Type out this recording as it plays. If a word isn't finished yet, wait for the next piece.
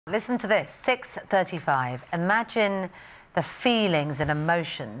Listen to this, 6:35. Imagine the feelings and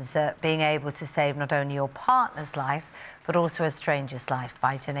emotions being able to save not only your partner's life, but also a stranger's life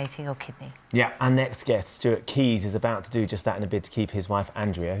by donating your kidney. Yeah, our next guest, Stuart Keys, is about to do just that in a bid to keep his wife,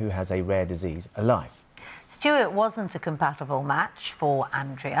 Andrea, who has a rare disease, alive. Stuart wasn't a compatible match for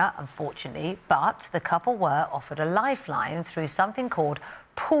Andrea, unfortunately, but the couple were offered a lifeline through something called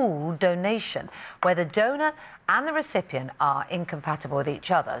pool donation, where the donor and the recipient are incompatible with each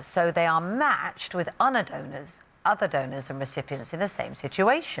other, so they are matched with other donors and recipients in the same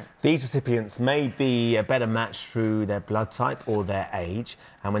situation. These recipients may be a better match through their blood type or their age,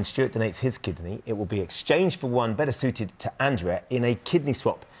 and when Stuart donates his kidney, it will be exchanged for one better suited to Andrea in a kidney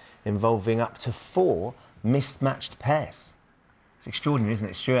swap involving up to 4 mismatched pairs. It's extraordinary, isn't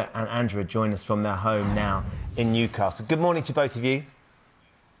it? Stuart and Andrea join us from their home now in Newcastle. Good morning to both of you.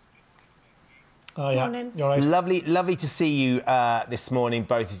 Oh, yeah. Morning. You're right. Lovely to see you this morning,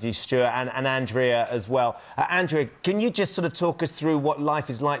 both of you, Stuart and Andrea as well. Andrea, can you just sort of talk us through what life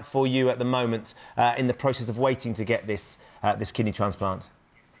is like for you at the moment in the process of waiting to get this kidney transplant?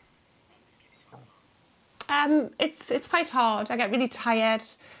 It's quite hard. I get really tired.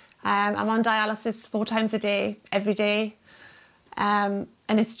 I'm on dialysis 4 times a day, every day, and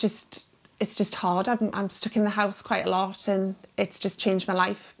it's just hard. I'm stuck in the house quite a lot, and it's just changed my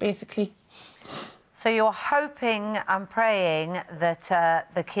life, basically. So you're hoping and praying that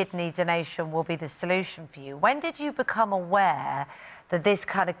the kidney donation will be the solution for you. When did you become aware that this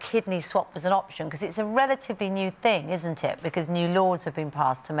kind of kidney swap was an option? Because it's a relatively new thing, isn't it? Because new laws have been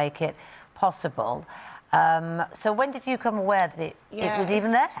passed to make it possible. So when did you become aware that it was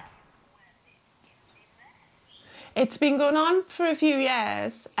even there? It's been going on for a few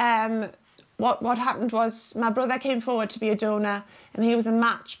years. What happened was my brother came forward to be a donor and he was a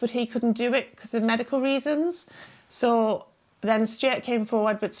match, but he couldn't do it because of medical reasons. So then Stuart came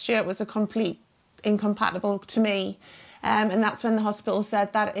forward, but Stuart was a complete incompatible to me. And that's when the hospital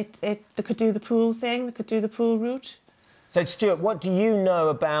said that they could do the pool thing, they could do the pool route. So, Stuart, what do you know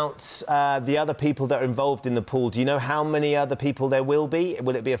about the other people that are involved in the pool? Do you know how many other people there will be?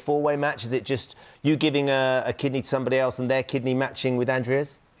 Will it be a 4-way match? Is it just you giving a kidney to somebody else and their kidney matching with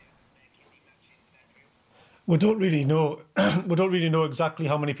Andrea's? We don't really know. We don't really know exactly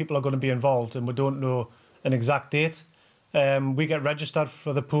how many people are going to be involved, and we don't know an exact date. We get registered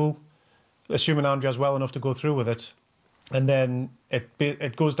for the pool, assuming Andrea's well enough to go through with it, and then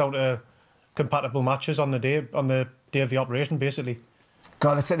it goes down to compatible matches on the day of the operation, basically.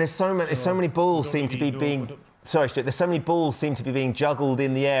 God, there's so many balls seem to be being. Sorry, Stuart. There's so many balls seem to be being juggled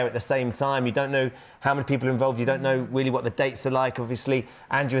in the air at the same time. You don't know how many people are involved. You don't know really what the dates are like. Obviously,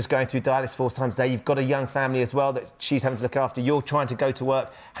 Andrea's going through dialysis 4 times a day. You've got a young family as well that she's having to look after. You're trying to go to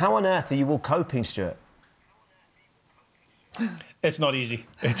work. How on earth are you all coping, Stuart? It's not easy.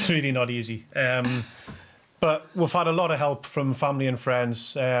 It's really not easy. But we've had a lot of help from family and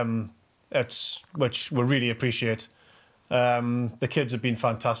friends, which we really appreciate. The kids have been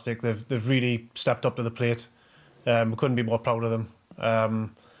fantastic. They've really stepped up to the plate. We couldn't be more proud of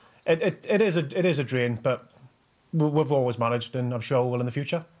them. It is a drain, but we've always managed, and I'm sure we will in the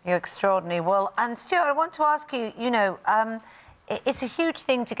future. You're extraordinary. Well, and Stuart, I want to ask you, it's a huge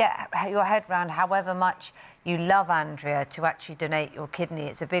thing to get your head around, however much you love Andrea, to actually donate your kidney.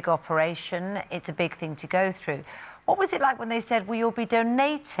 It's a big operation. It's a big thing to go through. What was it like when they said, well, you'll be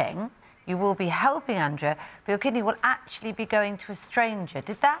donating, you will be helping Andrea, but your kidney will actually be going to a stranger?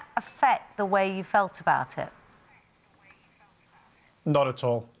 Did that affect the way you felt about it? Not at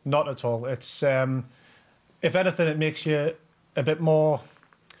all. Not at all. It's, if anything, it makes you a bit more,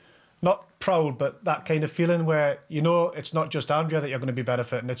 not proud, but that kind of feeling where, it's not just Andrea that you're going to be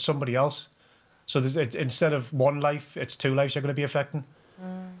benefiting, it's somebody else. So instead of 1 life, it's 2 lives you're going to be affecting.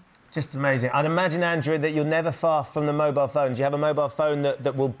 Just amazing. I'd imagine, Andrea, that you're never far from the mobile phone. Do you have a mobile phone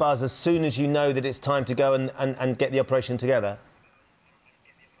that will buzz as soon as you know that it's time to go and get the operation together?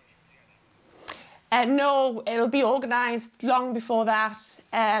 No, it'll be organised long before that.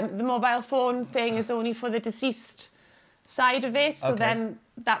 The mobile phone thing is only for the deceased side of it, so then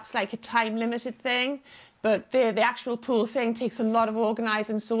that's like a time-limited thing. But the actual pool thing takes a lot of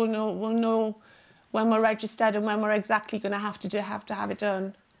organising, so we'll know when we're registered and when we're exactly going to have to have it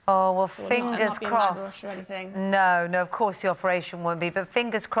done. Oh, well, So fingers crossed. Or anything. No, of course the operation won't be, but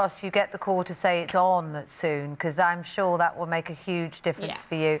fingers crossed you get the call to say it's on soon, because I'm sure that will make a huge difference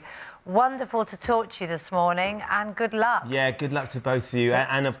for you. Wonderful to talk to you this morning, and good luck. Yeah, good luck to both of you,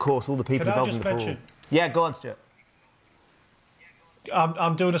 and of course all the people involved in the pool. Yeah, go on, Stuart.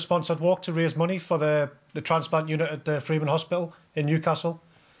 I'm doing a sponsored walk to raise money for the transplant unit at the Freeman Hospital in Newcastle.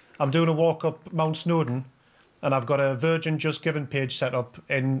 I'm doing a walk up Mount Snowdon and I've got a Virgin Just Giving page set up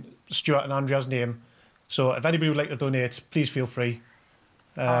in Stuart and Andrea's name. So if anybody would like to donate, please feel free.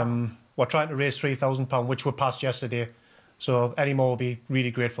 We're trying to raise £3,000, which were passed yesterday. So any more will be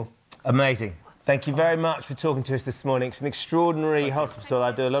really grateful. Amazing. Thank you very much for talking to us this morning. It's an extraordinary hospital.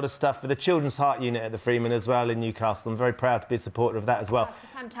 I do a lot of stuff for the Children's Heart Unit at the Freeman as well in Newcastle. I'm very proud to be a supporter of that as well. It's a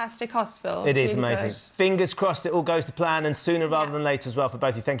fantastic hospital. It is really amazing. good. Fingers crossed it all goes to plan, and sooner rather than later as well for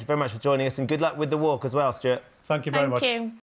both of you. Thank you very much for joining us, and good luck with the walk as well, Stuart. Thank you very much. Thank you.